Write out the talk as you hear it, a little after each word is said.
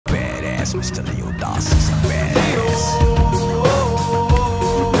badass. Mr. Leo Das is a badass.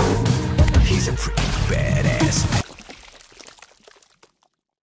 He's a pretty badass.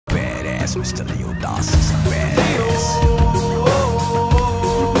 Badass. Mr. Leo Das is a badass.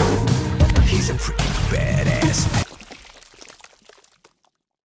 He's a pretty badass.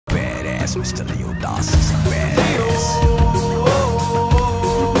 Badass. Mr. Leo Das is a badass.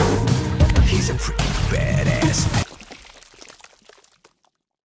 He's a pretty badass.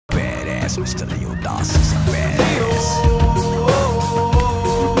 Badass. Mr. Leo Das is a badass.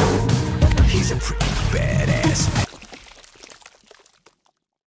 He's a pretty badass.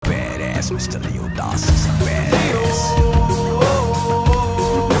 Badass. Mr. Leo Das is a badass.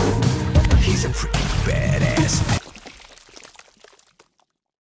 He's a pretty badass.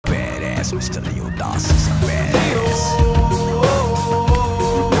 Badass. Mr. Leo Das is a badass.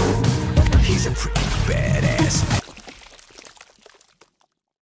 He's a pretty badass.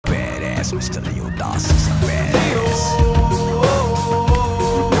 Badass. Mr. Leo Das is a badass.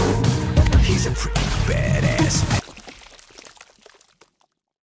 He's a pretty badass.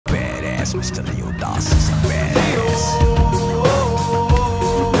 Badass. Mr. Leo Das is a badass.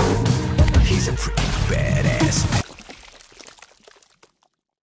 He's a pretty badass.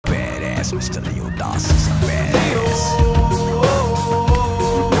 Badass. Mr. Leo Das is a badass.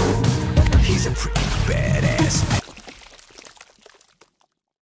 He's a pretty badass.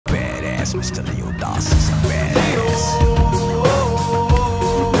 Badass. Mr. Leo Das is a badass.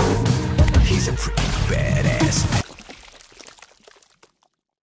 He's a pretty badass.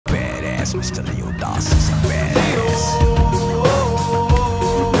 Badass. Mr. Leo Das is a badass.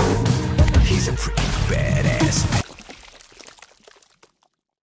 He's a pretty badass.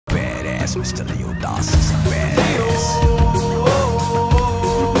 Badass. Mr. Leo Das is a badass.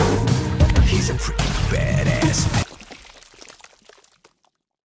 He's a pretty badass.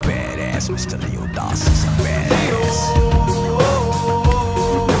 Badass. Mr. Leo Das is a badass.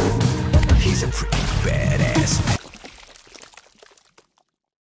 He's a pretty badass.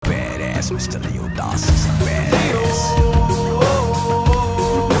 Badass. Mr. Leo Das is a badass.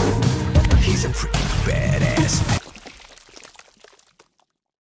 He's a pretty badass.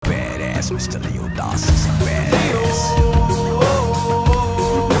 Badass. Mr. Leo Das is a badass.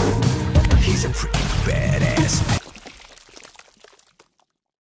 He's a pretty badass.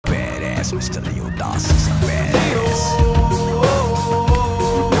 Badass. Mr. Leo Das is a badass.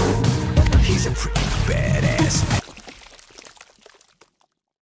 He's a pretty badass.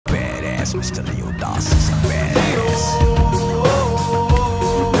 Badass. Mr. Leo Das is a badass.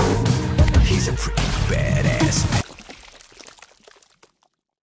 He's a pretty badass.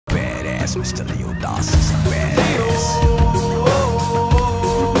 Badass. Mr. Leo Das is a badass.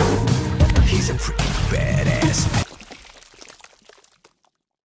 He's a pretty badass.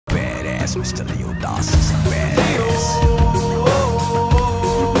 Badass. Mr. Leo Das is a badass.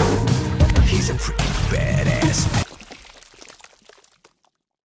 He's a pretty badass.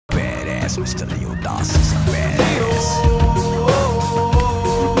 Badass. Mr. Leo Das is a badass.